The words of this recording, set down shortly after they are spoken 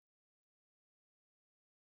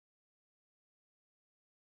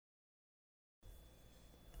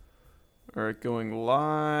All right, going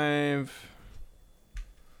live.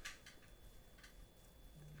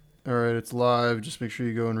 All right, it's live. Just make sure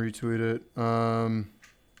you go and retweet it.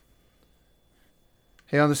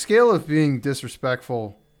 Hey, on the scale of being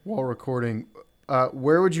disrespectful while recording,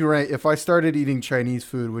 where would you rank if I started eating Chinese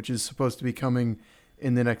food, which is supposed to be coming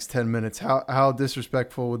in the next 10 minutes? How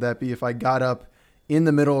disrespectful would that be if I got up in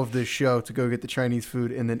the middle of this show to go get the Chinese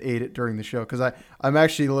food and then ate it during the show? Because I'm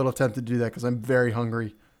actually a little tempted to do that because I'm very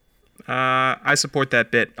hungry. I support that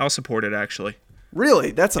bit. I'll support it, actually. Really?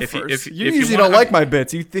 That's a first. You if usually don't like my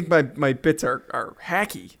bits. You think my bits are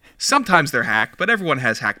hacky. Sometimes they're hack, but everyone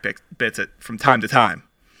has hack bits from time to time.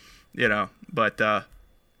 You know, but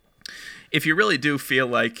if you really do feel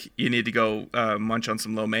like you need to go munch on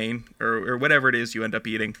some lo mein or whatever it is you end up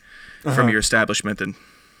eating from your establishment, then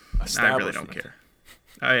I really don't care.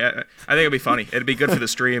 I think it'll be funny. It'd be good for the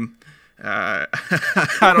stream. I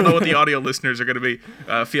don't know what the audio listeners are going to be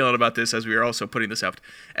feeling about this, as we are also putting this out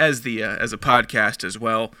as a podcast as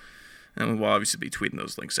well, and we'll obviously be tweeting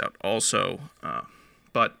those links out also.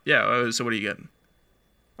 But yeah, so what are you getting?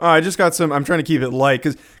 I just got some. I'm trying to keep it light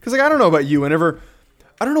because like I don't know about you. I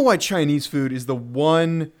don't know why Chinese food is the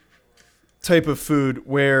one type of food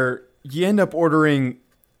where you end up ordering.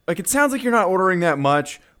 Like it sounds like you're not ordering that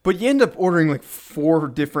much, but you end up ordering like 4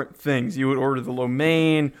 different things. You would order the lo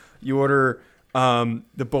mein. You order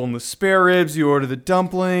the boneless spare ribs. You order the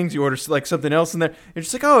dumplings. You order like something else in there.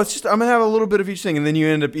 It's just like, oh, it's just I'm gonna have a little bit of each thing, and then you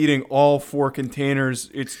end up eating all 4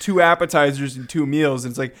 containers. It's 2 appetizers and 2 meals.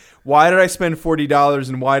 And it's like, why did I spend $40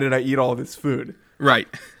 and why did I eat all this food? Right,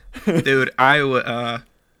 dude. I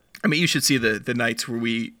mean, you should see the nights where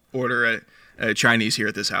we order a Chinese here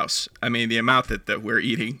at this house. I mean, the amount that we're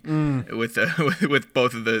eating with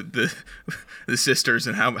both of the sisters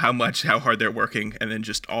and how hard they're working, and then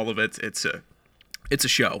just all of it. It's a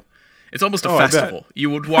show. It's almost a festival.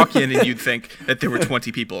 You would walk in and you'd think that there were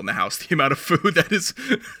 20 people in the house. The amount of food that is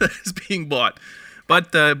being bought,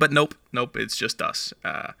 but nope. It's just us.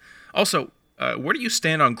 Also, where do you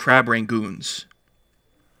stand on crab rangoons?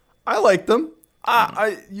 I like them.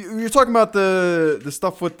 You're talking about the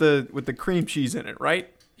stuff with the cream cheese in it, right?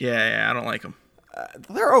 Yeah, I don't like them.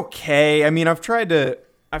 They're okay. I mean, I've tried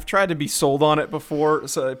to be sold on it before.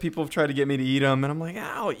 So people have tried to get me to eat them, and I'm like,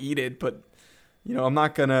 I'll eat it, but I'm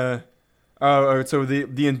not gonna. So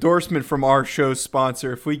the endorsement from our show's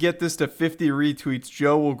sponsor: if we get this to 50 retweets,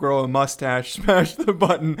 Joe will grow a mustache. Smash the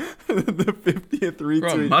button. The 50th retweet.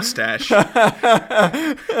 Grow a mustache.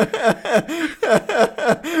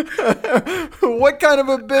 What kind of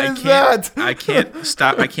a bit is that? I can't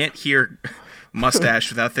stop. I can't hear mustache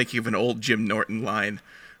without thinking of an old Jim Norton line.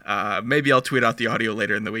 Maybe I'll tweet out the audio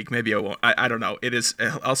later in the week. Maybe I won't. I don't know. It is.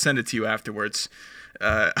 I'll send it to you afterwards.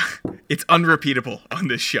 It's unrepeatable on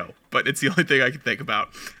this show, but it's the only thing I can think about.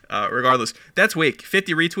 Regardless, that's weak.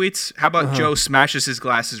 50 retweets. How about Joe smashes his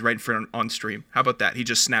glasses right in front on stream? How about that? He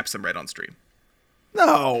just snaps them right on stream.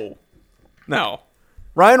 No.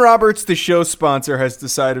 Ryan Roberts, the show sponsor, has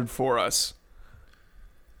decided for us.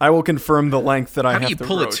 I will confirm the length that I have to grow to. How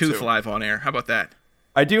do you pull a tooth live on air? How about that?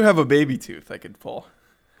 I do have a baby tooth I could pull.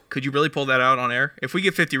 Could you really pull that out on air? If we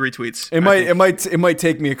get 50 retweets, it might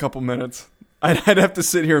take me a couple minutes. I'd have to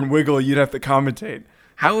sit here and wiggle. You'd have to commentate.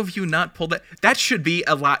 How have you not pulled that? That should be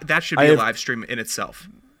a live stream in itself.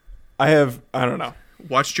 I don't know.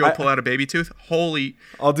 Watch Joe pull out a baby tooth. Holy!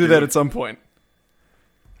 I'll do that at some point.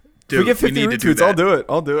 Dude, if we get 50 retweets,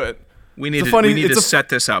 I'll do it. We need to set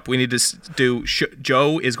this up. We need to do.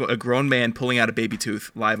 Joe is a grown man pulling out a baby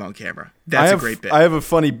tooth live on camera. That's a great bit. I have a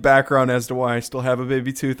funny background as to why I still have a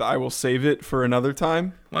baby tooth. I will save it for another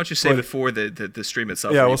time. Why don't you save it for the stream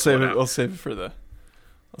itself? Yeah, we'll save it. I'll save it for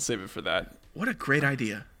that. What a great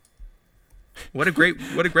idea! What a great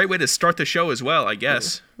way to start the show as well, I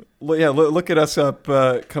guess. Yeah, look at us up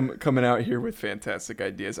coming out here with fantastic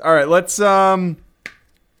ideas. All right, let's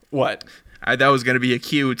what? That was going to be a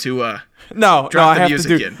cue to drop the I have music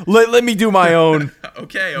to do. in. Let me do my own.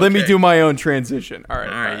 Okay. Let me do my own transition. All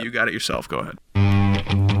right. You got it yourself. Go ahead.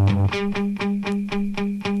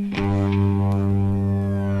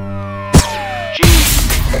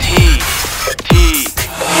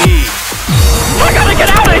 I gotta get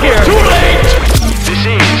out of here! Too late! This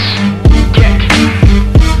is Get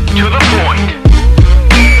to the Point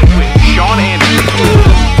with Sean Anderson,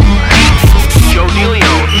 Joe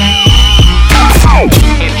DeLeon,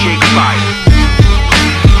 and Jake Fire.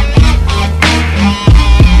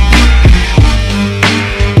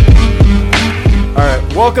 Alright,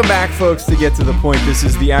 welcome back, folks, to Get to the Point. This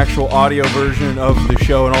is the actual audio version of the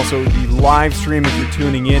show and also the live stream if you're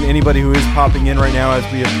tuning in. Anybody who is popping in right now, as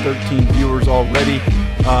we have 13 viewers already,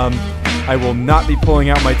 I will not be pulling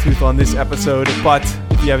out my tooth on this episode, but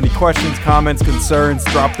if you have any questions, comments, concerns,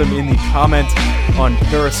 drop them in the comment on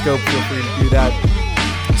Periscope. Feel free to do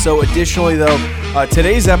that. So additionally, though,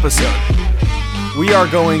 today's episode, we are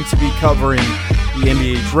going to be covering the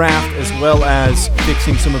NBA draft as well as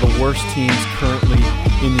fixing some of the worst teams currently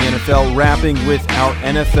in the NFL, wrapping with our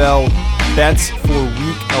NFL bets for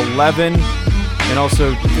Week 11, and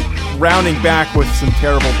also rounding back with some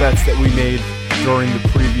terrible bets that we made during the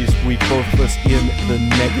previous week, both of us in the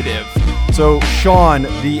negative. So, Sean,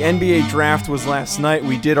 the NBA draft was last night.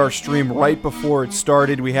 We did our stream right before it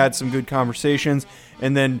started. We had some good conversations,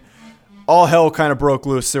 and then all hell kind of broke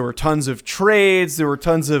loose. There were tons of trades. There were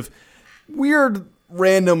tons of weird,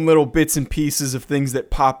 random little bits and pieces of things that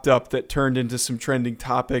popped up that turned into some trending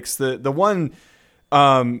topics. The one,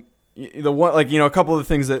 like, you know, a couple of the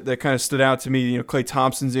things that kind of stood out to me, you know, Klay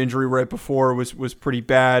Thompson's injury right before was pretty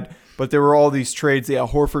bad, but there were all these trades, the Al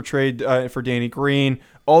Horford trade for Danny Green,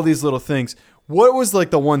 all these little things. What was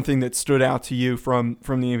like the one thing that stood out to you from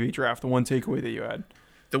the NBA draft, the one takeaway that you had?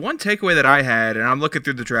 The one takeaway that I had, and I'm looking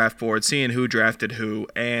through the draft board, seeing who drafted who,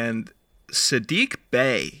 and Saddiq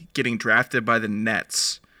Bey getting drafted by the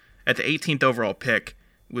Nets at the 18th overall pick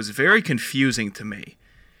was very confusing to me.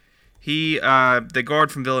 He, the guard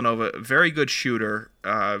from Villanova, very good shooter,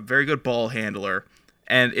 very good ball handler,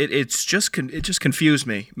 and it just confused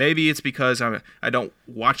me. Maybe it's because I don't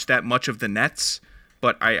watch that much of the Nets,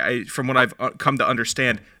 but I from what I've come to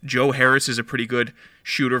understand, Joe Harris is a pretty good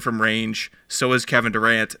shooter from range. So is Kevin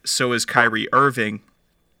Durant. So is Kyrie Irving,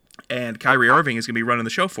 and Kyrie Irving is going to be running the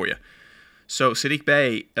show for you. So Saddiq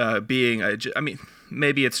Bey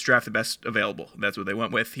maybe it's draft the best available. That's what they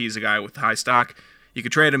went with. He's a guy with high stock. You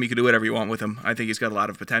could trade him. You could do whatever you want with him. I think he's got a lot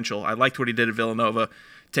of potential. I liked what he did at Villanova,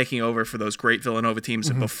 taking over for those great Villanova teams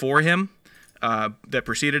before him, that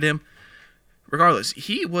preceded him. Regardless,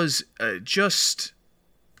 he was at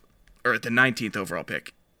the 19th overall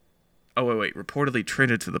pick. Oh, wait. Reportedly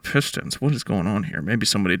traded to the Pistons. What is going on here? Maybe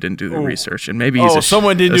somebody didn't do the research, and maybe he's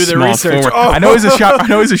someone didn't do the research. I know he's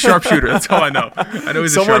a sharpshooter. That's all I know. I know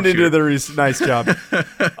he's someone a sharpshooter. didn't do the nice job.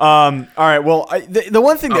 All right. Well, the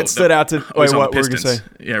one thing that stood out to wait, what were you going to say?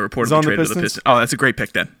 Yeah, reportedly traded to the Pistons. Oh, that's a great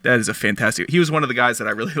pick. Then that is a fantastic. He was one of the guys that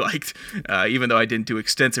I really liked. Even though I didn't do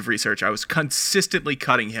extensive research, I was consistently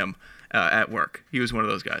cutting him at work. He was one of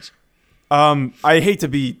those guys. I hate to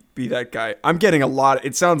be that guy. I'm getting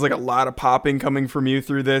it sounds like a lot of popping coming from you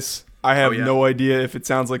through this. I have no idea if it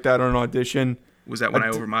sounds like that on an audition. Was that when I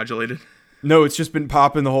overmodulated? No, it's just been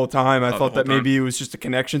popping the whole time. I thought that maybe it was just a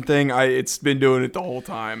connection thing. It's been doing it the whole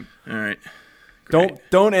time. All right. Great.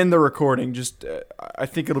 Don't end the recording. Just I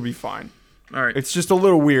think it'll be fine. All right. It's just a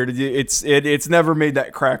little weird. It's never made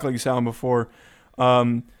that crackling sound before.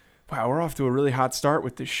 Wow, we're off to a really hot start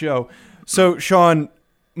with this show. So, Sean,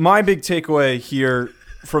 my big takeaway here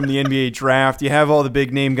from the NBA draft, you have all the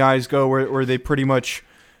big name guys go where they pretty much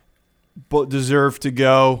deserve to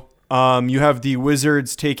go. You have the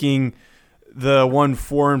Wizards taking the one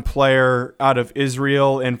foreign player out of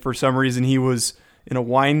Israel, and for some reason he was in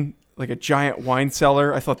a giant wine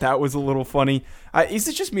cellar. I thought that was a little funny. Is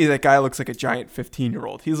it just me that guy looks like a giant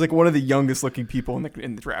 15-year-old? He's like one of the youngest looking people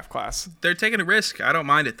in the draft class. They're taking a risk. I don't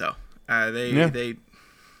mind it though. They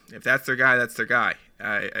if that's their guy, that's their guy.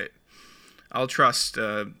 I'll trust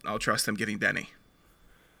them getting Denny.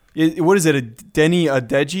 What is it, a Denny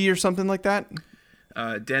Adeji or something like that?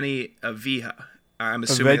 Denny Avdija. I'm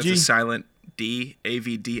assuming it's a silent D,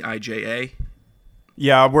 Avdija.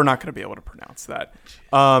 Yeah, we're not going to be able to pronounce that.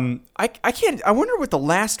 I can't. I wonder what the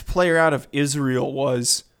last player out of Israel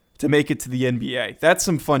was to make it to the NBA. That's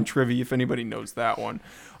some fun trivia if anybody knows that one.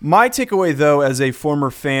 My takeaway, though, as a former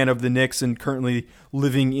fan of the Knicks and currently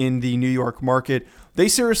living in the New York market, they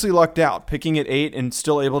seriously lucked out, picking at 8 and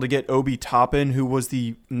still able to get Obi Toppin, who was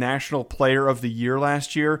the National Player of the Year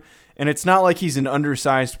last year. And it's not like he's an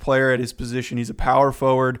undersized player at his position. He's a power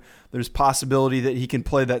forward. There's possibility that he can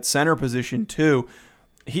play that center position too.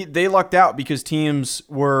 They lucked out because teams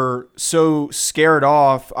were so scared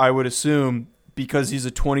off, I would assume, because he's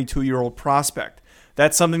a 22-year-old prospect.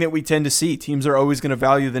 That's something that we tend to see. Teams are always going to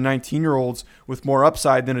value the 19-year-olds with more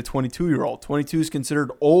upside than a 22-year-old. 22 is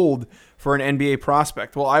considered old for an NBA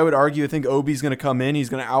prospect. Well, I would argue, I think Obi's going to come in. He's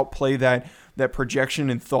going to outplay that projection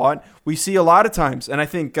and thought. We see a lot of times, and I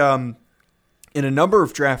think in a number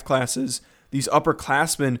of draft classes, these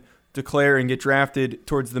upperclassmen declare and get drafted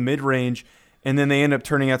towards the mid-range, and then they end up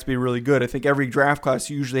turning out to be really good. I think every draft class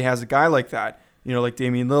usually has a guy like that, like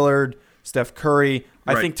Damian Lillard, Steph Curry.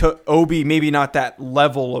 Right. I think to Obi, maybe not that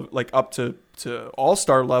level of like up to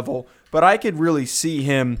all-star level, but I could really see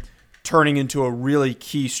him turning into a really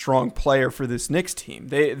key, strong player for this Knicks team.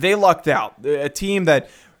 They lucked out. A team that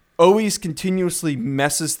always continuously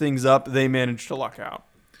messes things up, they managed to luck out.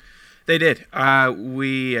 They did.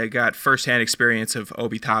 We got firsthand experience of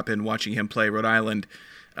Obi Toppin, watching him play Rhode Island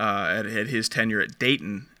at his tenure at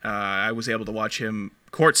Dayton. I was able to watch him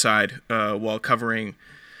courtside while covering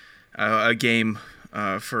a game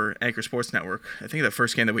for Anchor Sports Network. I think the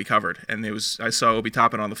first game that we covered, and I saw Obi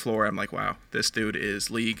Toppin on the floor. I'm like, wow, this dude is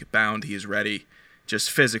league bound. He is ready. Just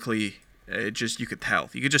physically, you could tell.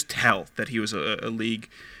 You could just tell that he was a league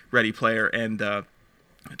ready player. And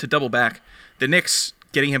to double back, the Knicks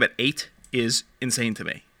getting him at 8 is insane to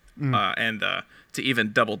me. And to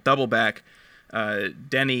even double back,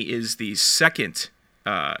 Denny is the second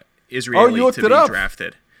Israeli to be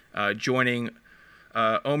drafted, joining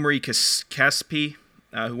Omri Kaspi,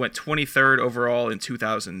 who went 23rd overall in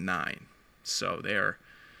 2009. So they're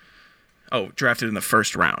drafted in the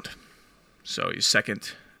first round. So he's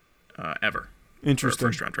second ever. Interesting.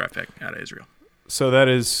 First round draft pick out of Israel. So that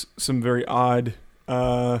is some very odd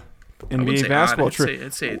NBA basketball trivia.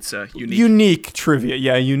 I'd say it's unique. Unique trivia.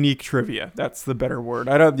 Yeah, unique trivia. That's the better word.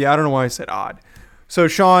 I don't know why I said odd. So,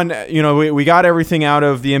 Sean, we got everything out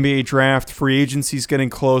of the NBA draft. Free agency's getting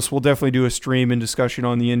close. We'll definitely do a stream and discussion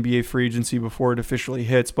on the NBA free agency before it officially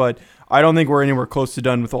hits, but I don't think we're anywhere close to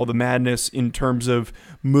done with all the madness in terms of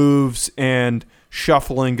moves and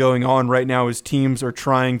shuffling going on right now as teams are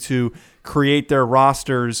trying to create their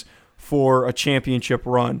rosters for a championship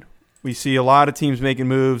run. We see a lot of teams making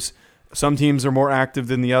moves. Some teams are more active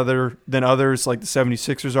than others, like the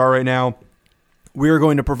 76ers are right now. We are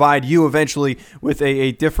going to provide you eventually with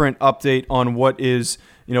a different update on what is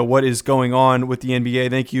going on with the NBA.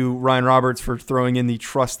 Thank you, Ryan Roberts, for throwing in the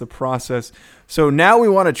trust the process. So now we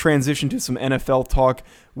want to transition to some NFL talk.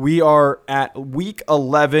 We are at week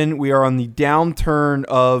 11. We are on the downturn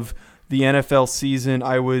of the NFL season.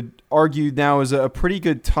 I would argue now is a pretty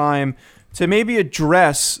good time to maybe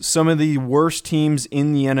address some of the worst teams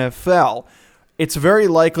in the NFL. It's very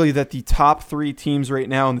likely that the top 3 teams right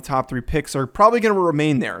now and the top 3 picks are probably going to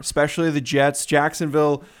remain there, especially the Jets.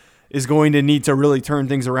 Jacksonville is going to need to really turn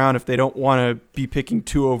things around if they don't want to be picking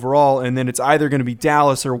 2 overall, and then it's either going to be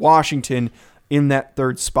Dallas or Washington in that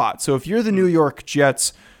 3rd spot. So if you're the New York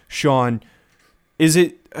Jets, Sean, I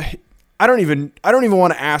don't even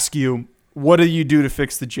want to ask you, what do you do to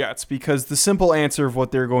fix the Jets? Because the simple answer of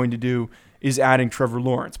what they're going to do is adding Trevor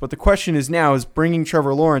Lawrence. But the question is bringing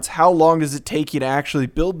Trevor Lawrence, how long does it take you to actually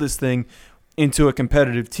build this thing into a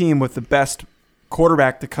competitive team with the best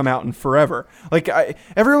quarterback to come out in forever? Like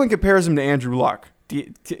everyone compares him to Andrew Luck.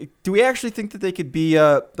 Do we actually think that they could be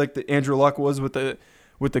like the Andrew Luck was with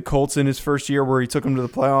the Colts in his first year where he took them to the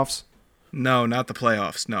playoffs? No, not the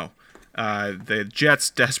playoffs, no. The Jets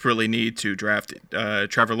desperately need to draft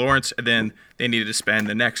Trevor Lawrence, and then they needed to spend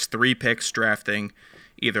the next 3 picks drafting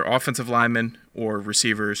either offensive linemen or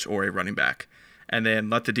receivers or a running back, and then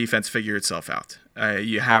let the defense figure itself out.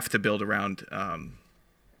 You have to build around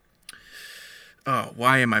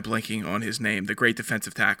why am I blanking on his name? The great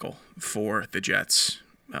defensive tackle for the Jets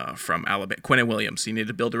from Alabama, Quinnen Williams. You need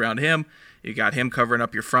to build around him. You got him covering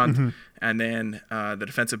up your front, and then the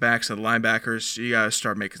defensive backs and the linebackers, you got to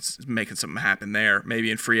start making something happen there.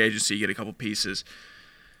 Maybe in free agency you get a couple pieces.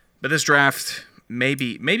 But this draft,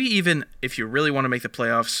 maybe even if you really want to make the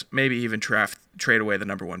playoffs, maybe even trade away the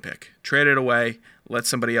number 1 pick. Trade it away, let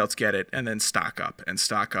somebody else get it, and then stock up and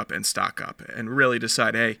stock up and stock up, and really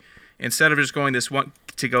decide, hey, instead of just going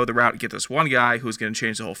the route, get this one guy who's going to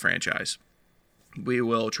change the whole franchise. We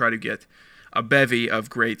will try to get a bevy of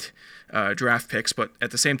great draft picks, but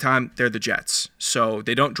at the same time, they're the Jets. So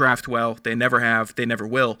they don't draft well. They never have. They never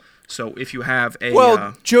will. So if you have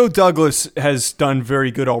Joe Douglas has done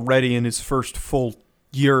very good already in his first full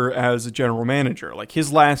year as a general manager. Like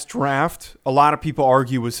his last draft, a lot of people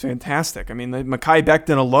argue was fantastic. I mean, Mekhi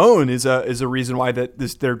Becton alone is a reason why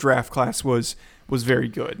their draft class was very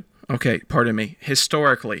good. Okay, pardon me.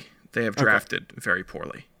 Historically, they have drafted very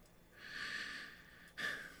poorly.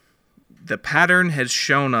 The pattern has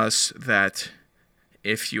shown us that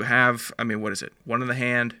if you have, what is it? 1 in the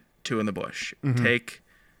hand, 2 in the bush. Take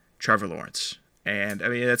Trevor Lawrence. And,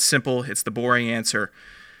 that's simple. It's the boring answer.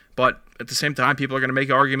 But at the same time, people are going to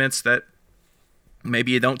make arguments that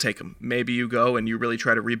maybe you don't take him. Maybe you go and you really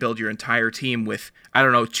try to rebuild your entire team with,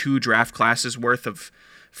 2 draft classes worth of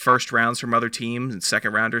first rounds from other teams and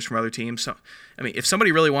second rounders from other teams. So, if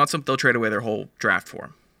somebody really wants him, they'll trade away their whole draft for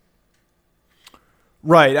him.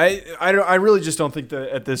 Right. I really just don't think that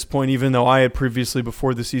at this point, even though I had previously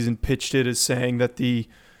before the season pitched it as saying that the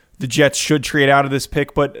the Jets should trade out of this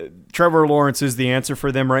pick, but Trevor Lawrence is the answer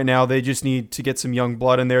for them right now. They just need to get some young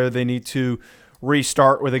blood in there. They need to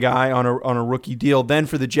restart with a guy on a rookie deal. Then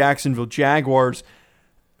for the Jacksonville Jaguars,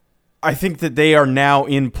 I think that they are now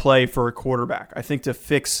in play for a quarterback. I think to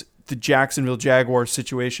fix the Jacksonville Jaguars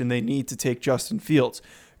situation, they need to take Justin Fields.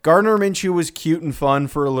 Gardner Minshew was cute and fun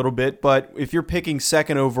for a little bit, but if you're picking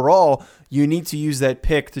second overall, you need to use that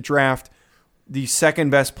pick to draft the second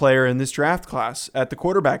best player in this draft class at the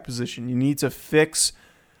quarterback position. You need to fix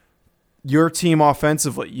your team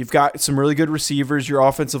offensively. You've got some really good receivers. Your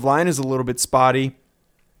offensive line is a little bit spotty.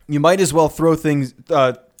 You might as well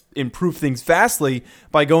improve things vastly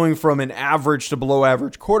by going from an average to below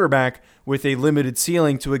average quarterback with a limited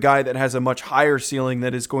ceiling to a guy that has a much higher ceiling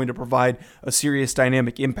that is going to provide a serious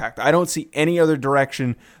dynamic impact. I don't see any other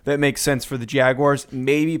direction that makes sense for the Jaguars.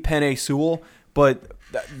 Maybe Penei Sewell, but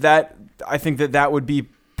that I think that would be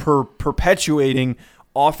perpetuating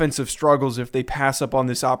offensive struggles if they pass up on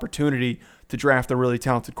this opportunity to draft a really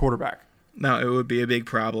talented quarterback. No, it would be a big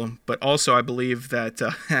problem. But also, I believe that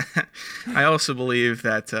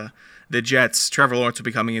the Jets, Trevor Lawrence, will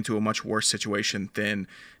be coming into a much worse situation than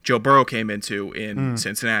Joe Burrow came into in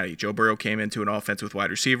Cincinnati. Joe Burrow came into an offense with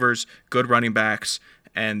wide receivers, good running backs,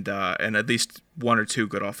 and at least one or two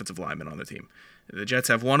good offensive linemen on the team. The Jets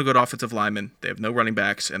have one good offensive lineman. They have no running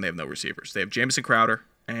backs, and they have no receivers. They have Jamison Crowder,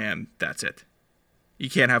 and that's it. You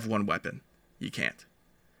can't have one weapon. You can't.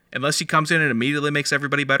 Unless he comes in and immediately makes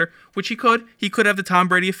everybody better, which he could. He could have the Tom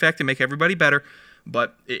Brady effect and make everybody better,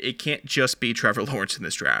 but it can't just be Trevor Lawrence in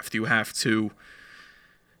this draft. You have to,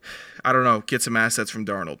 I don't know, get some assets from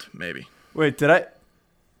Darnold, maybe. Wait, did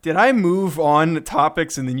I move on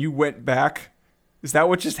topics and then you went back? Is that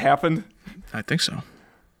what just happened? I think so.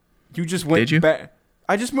 You just went Did you? back.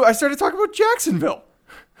 I started talking about Jacksonville.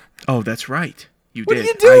 Oh, that's right. You What did. are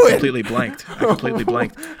you doing? I completely blanked.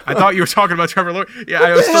 I thought you were talking about Trevor Lawrence. Yeah,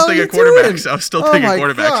 I What was the still hell are thinking you doing? quarterbacks. I was still thinking my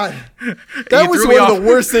quarterbacks. God. That was one of the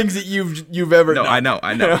worst things that you've ever done. No,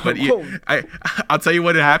 I know. But I'll tell you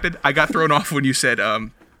what had happened. I got thrown off when you said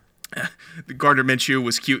the Gardner Minshew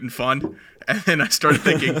was cute and fun. And then I started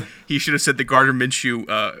thinking he should have said the Gardner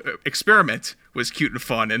Minshew experiment was cute and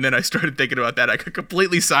fun. And then I started thinking about that. I got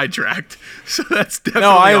completely sidetracked. So that's definitely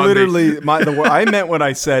No, I on literally, me. I meant what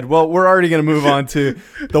I said. Well, we're already going to move on to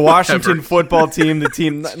the Washington football team. The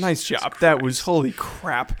team, nice job. That was, holy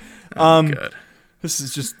crap. Good. This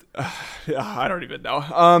is just, I don't even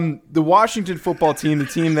know. The Washington football team, the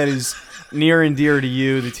team that is near and dear to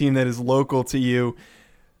you, the team that is local to you,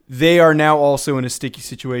 they are now also in a sticky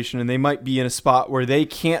situation, and they might be in a spot where they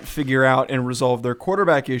can't figure out and resolve their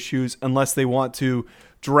quarterback issues unless they want to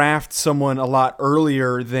draft someone a lot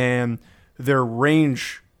earlier than their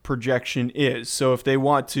range projection is. So if they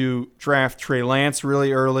want to draft Trey Lance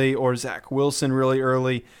really early or Zach Wilson really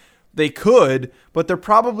early, they could, but they're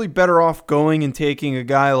probably better off going and taking a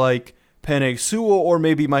guy like Penei Sewell or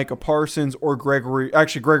maybe Micah Parsons or Gregory.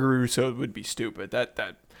 Actually, Gregory Rousseau would be stupid.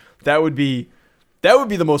 That would be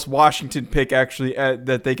the most Washington pick actually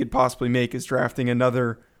that they could possibly make, is drafting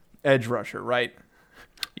another edge rusher, right?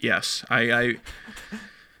 Yes, I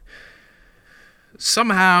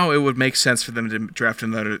somehow it would make sense for them to draft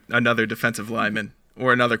another defensive lineman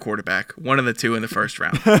or another quarterback, one of the two in the first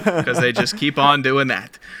round, because they just keep on doing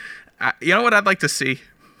that. You know what I'd like to see?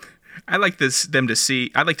 I'd like to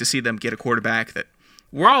see them get a quarterback that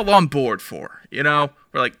we're all on board for. You know,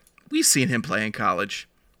 we're like, we've seen him play in college.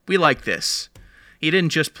 We like this. He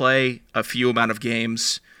didn't just play a few amount of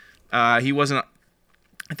games. He wasn't.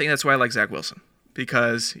 I think that's why I like Zach Wilson,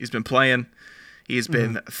 because he's been playing. He's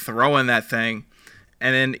been throwing that thing.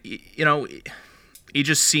 And then, you know, he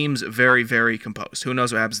just seems very, very composed. Who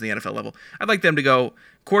knows what happens at the NFL level? I'd like them to go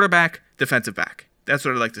quarterback, defensive back. That's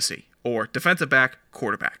what I'd like to see. Or defensive back,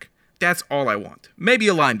 quarterback. That's all I want. Maybe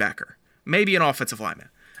a linebacker. Maybe an offensive lineman.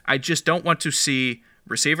 I just don't want to see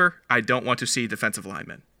receiver. I don't want to see defensive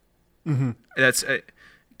lineman. Mm-hmm. That's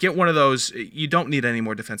get one of those. You don't need any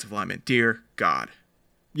more defensive linemen. Dear God.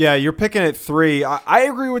 Yeah, you're picking at 3. I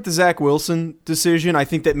agree with the Zach Wilson decision. I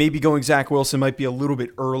think that maybe going Zach Wilson might be a little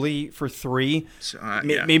bit early for 3. So,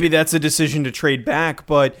 Maybe that's a decision to trade back.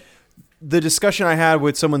 But the discussion I had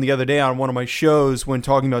with someone the other day on one of my shows when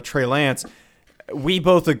talking about Trey Lance, we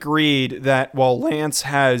both agreed that while Lance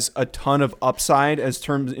has a ton of upside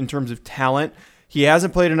in terms of talent, he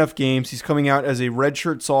hasn't played enough games. He's coming out as a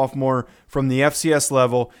redshirt sophomore from the FCS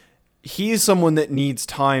level. He's someone that needs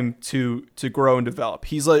time to grow and develop.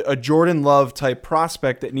 He's like a Jordan Love type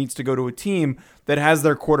prospect that needs to go to a team that has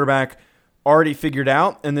their quarterback already figured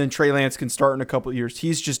out, and then Trey Lance can start in a couple of years.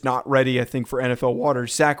 He's just not ready, I think, for NFL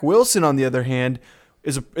waters. Zach Wilson, on the other hand,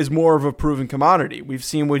 is more of a proven commodity. We've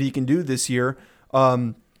seen what he can do this year.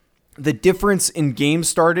 The difference in games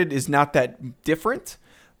started is not that different,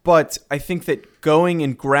 but I think that going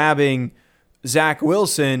and grabbing Zach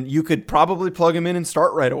Wilson, you could probably plug him in and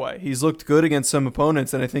start right away. He's looked good against some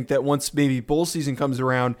opponents, and I think that once maybe bowl season comes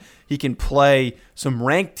around, he can play some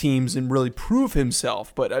ranked teams and really prove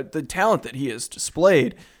himself. But the talent that he has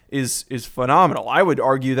displayed is phenomenal. I would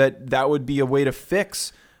argue that would be a way to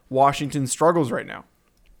fix Washington's struggles right now.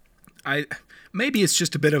 Maybe it's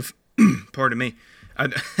just a bit of, pardon me.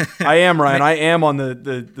 I am, Ryan. I am on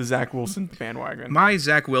the Zach Wilson bandwagon. My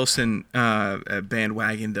Zach Wilson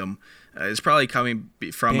bandwagondom is probably coming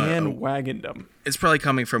from It's probably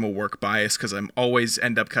coming from a work bias because I'm always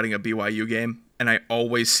end up cutting a BYU game, and I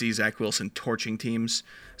always see Zach Wilson torching teams.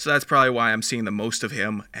 So that's probably why I'm seeing the most of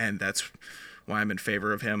him, and that's why I'm in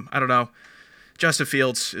favor of him. I don't know. Justin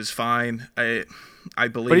Fields is fine. I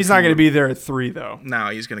believe, but he's not going to be there at 3, though. No,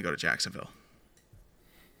 he's going to go to Jacksonville.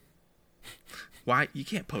 Why? You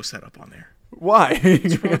can't post that up on there. Why?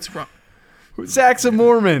 What's wrong? Zach's a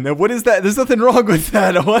Mormon. What is that? There's nothing wrong with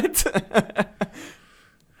that. What?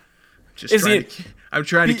 I'm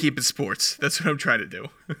trying to keep it sports. That's what I'm trying to do.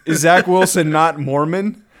 Is Zach Wilson not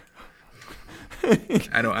Mormon?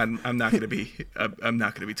 I know. I'm not going to be. I'm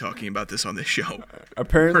not going to be talking about this on this show.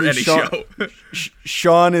 Apparently, or any show.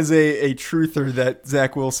 Sean is a truther that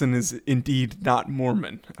Zach Wilson is indeed not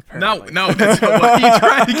Mormon. Apparently. No, that's not what you're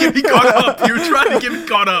trying to get me caught up. You're trying to get me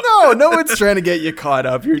caught up. No one's trying to get you caught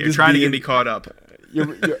up. You're just trying to get me caught up.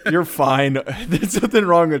 You're fine. There's nothing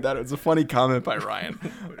wrong with that. It was a funny comment by Ryan.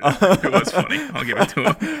 It was funny. I'll give it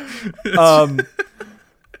to him.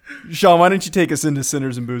 Sean, why don't you take us into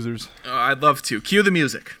Sinners and Boozers? I'd love to. Cue the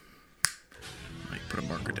music. I might put a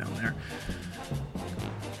marker down there.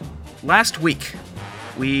 Last week,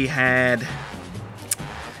 we had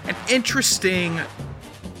an interesting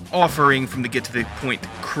offering from the Get to the Point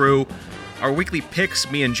crew. Our weekly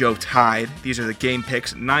picks, me and Joe tied. These are the game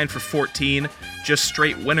picks, 9 for 14, just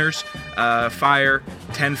straight winners. Fire,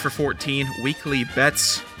 10 for 14, weekly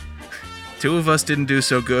bets. 2 of us didn't do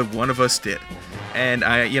so good, 1 of us did. And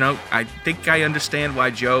I think I understand why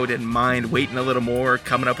Joe didn't mind waiting a little more,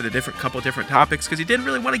 coming up with a couple different topics, because he didn't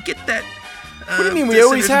really want to get that. What do you mean? We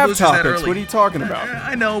always have topics. What are you talking about?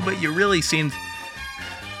 I know, but you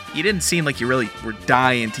didn't seem like you really were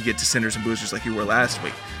dying to get to Sinners and Boozers like you were last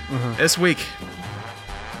week. Mm-hmm. This week,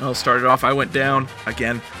 I'll start it off. I went down,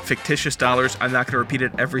 again, fictitious dollars. I'm not going to repeat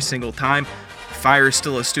it every single time. Fire is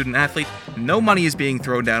still a student athlete. No money is being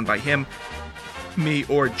thrown down by him, me,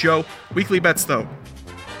 or Joe. Weekly bets, though.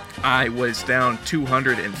 I was down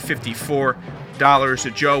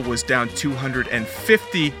 $254. Joe was down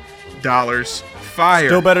 $250. Fire.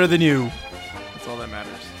 Still better than you. That's all that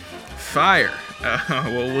matters. Fire.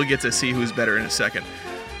 Well, we'll get to see who's better in a second.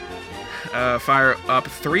 Fire up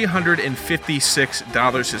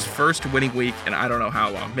 $356, his first winning week, and I don't know how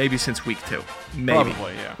long. Maybe since week 2. Maybe.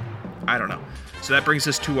 Probably, yeah. I don't know. So that brings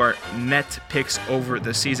us to our net picks over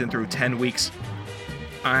the season through 10 weeks.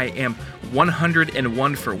 I am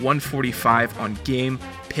 101 for 145 on game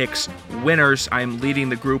picks winners. I am leading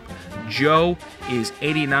the group. Joe is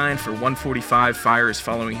 89 for 145. Fire is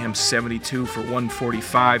following him, 72 for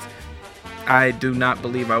 145. I do not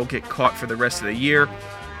believe I will get caught for the rest of the year.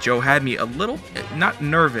 Joe had me a little, not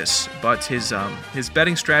nervous, but his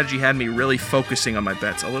betting strategy had me really focusing on my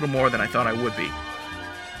bets a little more than I thought I would be.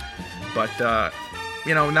 But,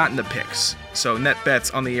 not in the picks. So net bets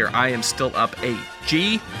on the year, I am still up a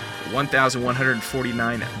G,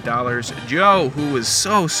 $1,149. Joe, who was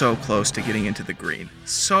so close to getting into the green.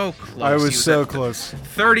 So close. I was so close.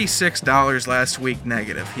 $36 last week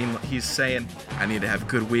negative. He's saying, I need to have a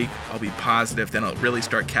good week. I'll be positive. Then I'll really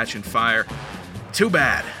start catching fire. Too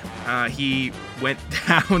bad. He went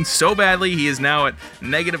down so badly, he is now at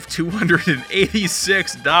negative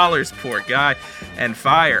 $286. Poor guy. And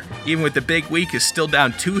Fire, even with the big week, is still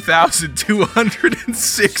down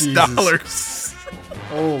 $2,206.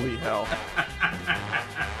 Holy hell.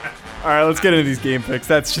 All right, let's get into these game picks.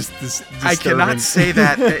 That's just disturbing. I cannot say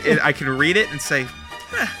that. I can read it and say,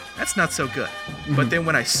 that's not so good. Mm-hmm. But then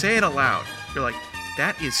when I say it aloud, you're like,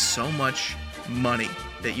 that is so much money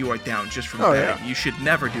that you are down just from betting. Yeah. You should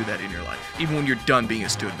never do that in your life, even when you're done being a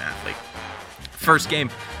student athlete. First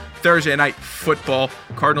game, Thursday night football,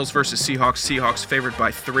 Cardinals versus Seahawks. Seahawks favored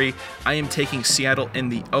by 3. I am taking Seattle in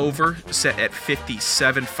the over, set at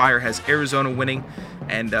 57. Fire has Arizona winning,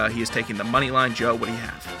 and he is taking the money line. Joe, what do you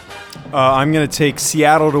have? I'm going to take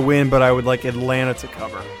Seattle to win, but I would like Atlanta to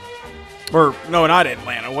cover. Or, no, not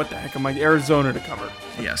Atlanta. What the heck am I? Arizona to cover.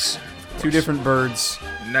 Yes. 2 different birds.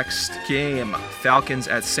 Next game, Falcons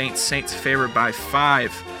at Saints. Saints favored by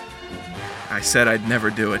 5. I said I'd never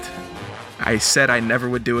do it. I said I never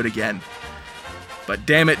would do it again. But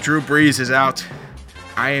damn it, Drew Brees is out.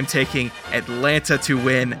 I am taking Atlanta to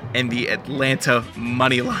win and the Atlanta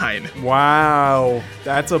money line. Wow,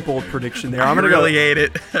 that's a bold prediction there. I really hate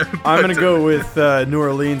it. I'm gonna go with New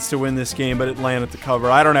Orleans to win this game, but Atlanta to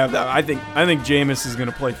cover. I don't have that. I think Jameis is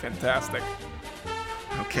gonna play fantastic.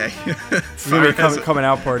 Okay. It's gonna be a coming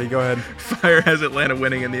out party. Go ahead. Fire has Atlanta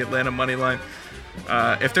winning in the Atlanta money line.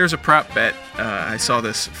 If there's a prop bet, I saw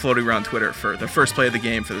this floating around Twitter for the first play of the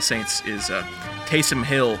game for the Saints is Taysom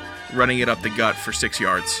Hill running it up the gut for 6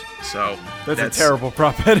 yards. So that's a terrible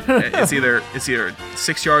prop bet. it's either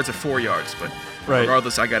 6 yards or 4 yards, but right.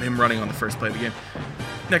 Regardless, I got him running on the first play of the game.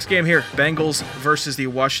 Next game here, Bengals versus the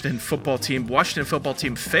Washington football team. Washington football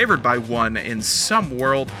team favored by 1 in some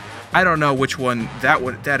world. I don't know which one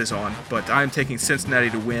that is on, but I'm taking Cincinnati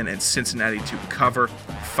to win and Cincinnati to cover.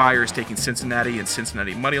 Fire is taking Cincinnati and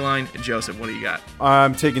Cincinnati money line. Joseph, what do you got?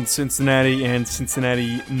 I'm taking Cincinnati and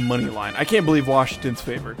Cincinnati money line. I can't believe Washington's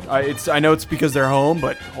favored. I know it's because they're home,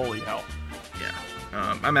 but holy hell.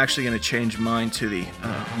 Yeah, I'm actually going to change mine to the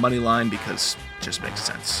money line because it just makes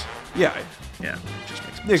sense. Yeah. Yeah, it just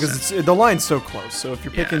makes sense. Yeah, because the line's so close. So if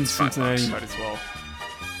you're picking Cincinnati, $5. you might as well.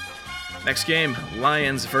 Next game,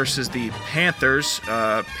 Lions versus the Panthers.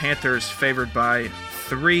 Panthers favored by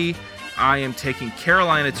 3. I am taking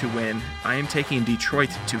Carolina to win. I am taking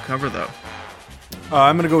Detroit to cover, though.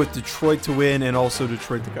 I'm going to go with Detroit to win and also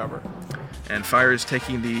Detroit to cover. And Fire is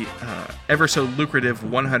taking the ever so lucrative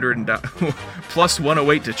 100 plus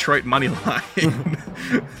 108 Detroit money line.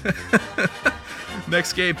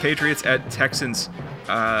 Next game, Patriots at Texans.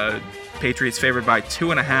 Patriots favored by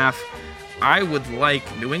 2.5. I would like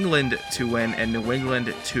New England to win and New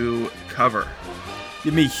England to cover.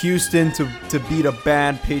 Give me Houston to beat a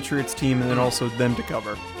bad Patriots team and then also them to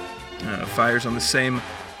cover. Fire's on the same.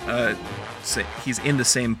 He's in the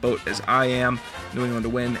same boat as I am. New England to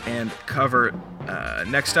win and cover.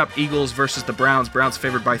 Next up, Eagles versus the Browns. Browns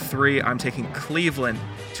favored by 3. I'm taking Cleveland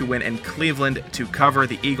to win and Cleveland to cover.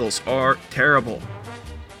 The Eagles are terrible.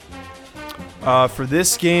 For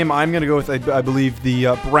this game, I'm going to go with, I believe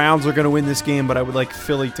the Browns are going to win this game, but I would like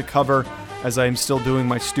Philly to cover as I'm still doing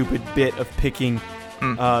my stupid bit of picking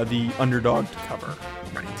the underdog to cover.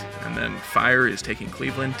 Right. And then Fire is taking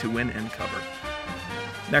Cleveland to win and cover.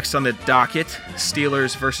 Next on the docket,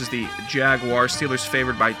 Steelers versus the Jaguars. Steelers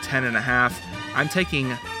favored by 10.5. I'm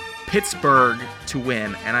taking Pittsburgh to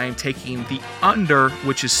win, and I am taking the under,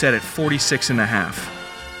 which is set at 46.5.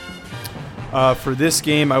 For this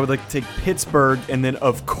game, I would like to take Pittsburgh and then,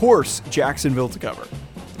 of course, Jacksonville to cover.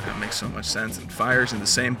 That makes so much sense. And Fire's in the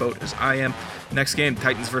same boat as I am. Next game,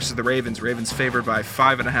 Titans versus the Ravens. Ravens favored by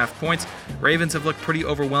 5.5 points. Ravens have looked pretty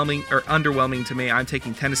underwhelming to me. I'm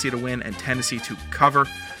taking Tennessee to win and Tennessee to cover.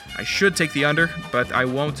 I should take the under, but I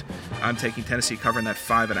won't. I'm taking Tennessee covering that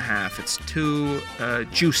 5.5. It's too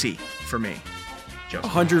juicy for me.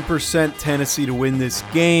 Joseph. 100% Tennessee to win this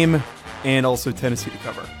game and also Tennessee to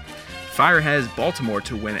cover. Fire has Baltimore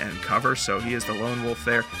to win and cover, so he is the lone wolf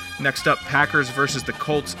there. Next up, Packers versus the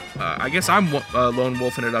Colts. I guess I'm lone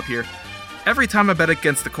wolfing it up here. Every time I bet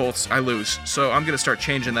against the Colts, I lose, so I'm going to start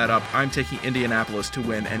changing that up. I'm taking Indianapolis to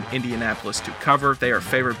win and Indianapolis to cover. They are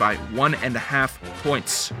favored by 1.5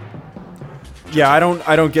 points. Yeah, I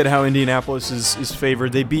don't get how Indianapolis is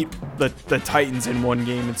favored. They beat the Titans in one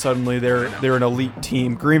game, and suddenly they're an elite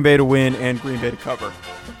team. Green Bay to win and Green Bay to cover.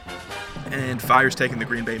 And Fire's taking the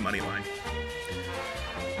Green Bay money line.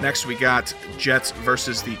 Next, we got Jets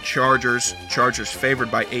versus the Chargers. Chargers favored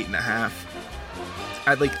by 8.5.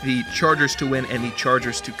 I'd like the Chargers to win and the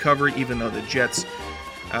Chargers to cover, even though the Jets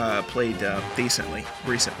played decently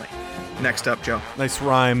recently. Next up, Joe. Nice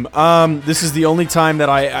rhyme. This is the only time that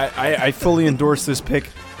I fully endorse this pick.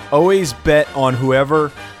 Always bet on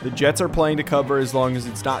whoever the Jets are playing to cover, as long as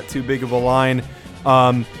it's not too big of a line.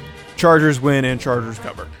 Chargers win and Chargers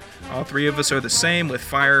cover. All three of us are the same, with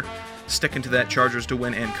Fire sticking to that Chargers to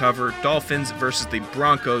win and cover. Dolphins versus the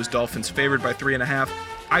Broncos. Dolphins favored by 3.5.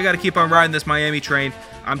 I got to keep on riding this Miami train.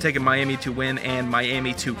 I'm taking Miami to win and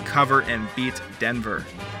Miami to cover and beat Denver.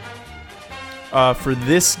 For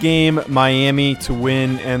this game, Miami to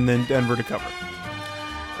win and then Denver to cover.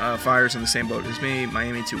 Fire's in the same boat as me.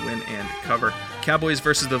 Miami to win and cover. Cowboys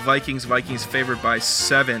versus the Vikings. Vikings favored by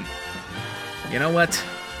 7. You know what?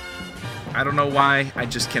 I don't know why. I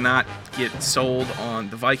just cannot get sold on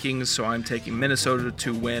the Vikings, so I'm taking Minnesota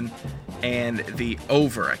to win and the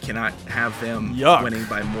over. I cannot have them winning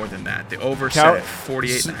by more than that. The over set at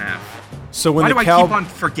 48.5. So when why do I keep on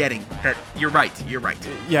forgetting that you're right? You're right.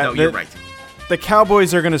 Yeah, no, you're right. the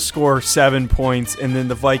Cowboys are going to score 7 points, and then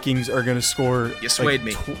the Vikings are going to score. You swayed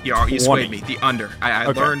like me. You swayed me. The under. I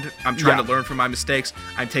Okay. learned. I'm trying to learn from my mistakes.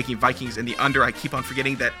 I'm taking Vikings in the under. I keep on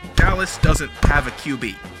forgetting that Dallas doesn't have a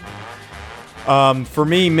QB. For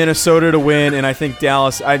me, Minnesota to win, and I think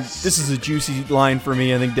Dallas. This is a juicy line for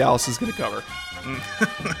me. I think Dallas is going to cover.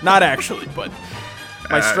 Not actually, but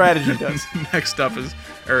my strategy does. Next up is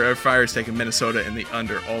Fire's taking Minnesota in the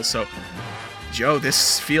under also. Joe,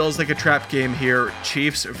 this feels like a trap game here.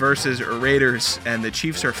 Chiefs versus Raiders, and the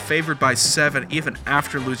Chiefs are favored by 7 even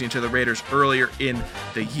after losing to the Raiders earlier in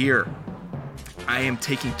the year. I am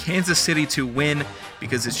taking Kansas City to win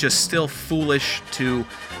because it's just still foolish to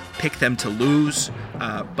pick them to lose,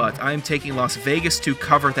 but I'm taking Las Vegas to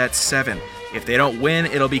cover that 7. If they don't win,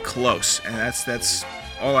 it'll be close, and that's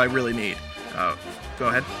all I really need. Go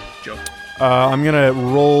ahead, Joe. I'm going to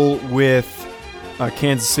roll with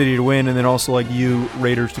Kansas City to win, and then also like you,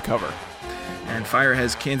 Raiders to cover. And Fire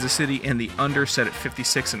has Kansas City in the under set at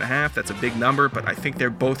 56.5. That's a big number, but I think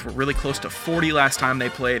they're both were really close to 40 last time they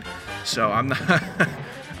played, so I'm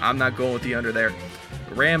not going with the under there.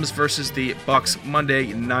 Rams versus the Bucks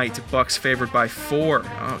Monday night. Bucks favored by 4.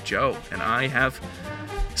 Oh, Joe, and I have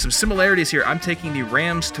some similarities here. I'm taking the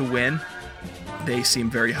Rams to win. They seem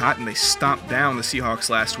very hot, and they stomped down the Seahawks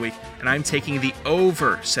last week. And I'm taking the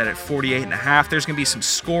over set at 48.5. There's going to be some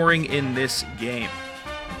scoring in this game.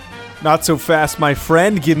 Not so fast, my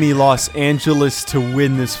friend. Give me Los Angeles to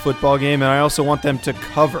win this football game, and I also want them to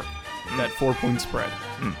cover that 4-point spread.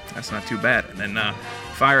 That's not too bad. And then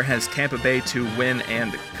Fire has Tampa Bay to win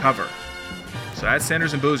and cover. So that's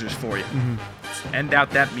Sanders and Boozers for you. Let's end out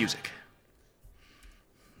that music.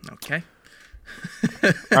 Okay.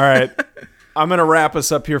 All right. I'm going to wrap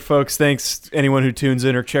us up here, folks. Thanks to anyone who tunes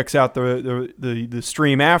in or checks out the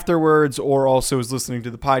stream afterwards or also is listening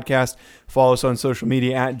to the podcast. Follow us on social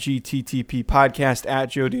media at GTTP Podcast, at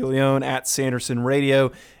Joe DeLeon, at Sanderson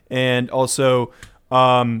Radio, and also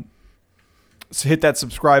so hit that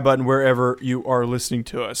subscribe button wherever you are listening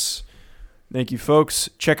to us. Thank you, folks.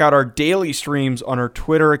 Check out our daily streams on our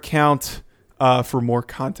Twitter account for more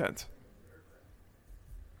content.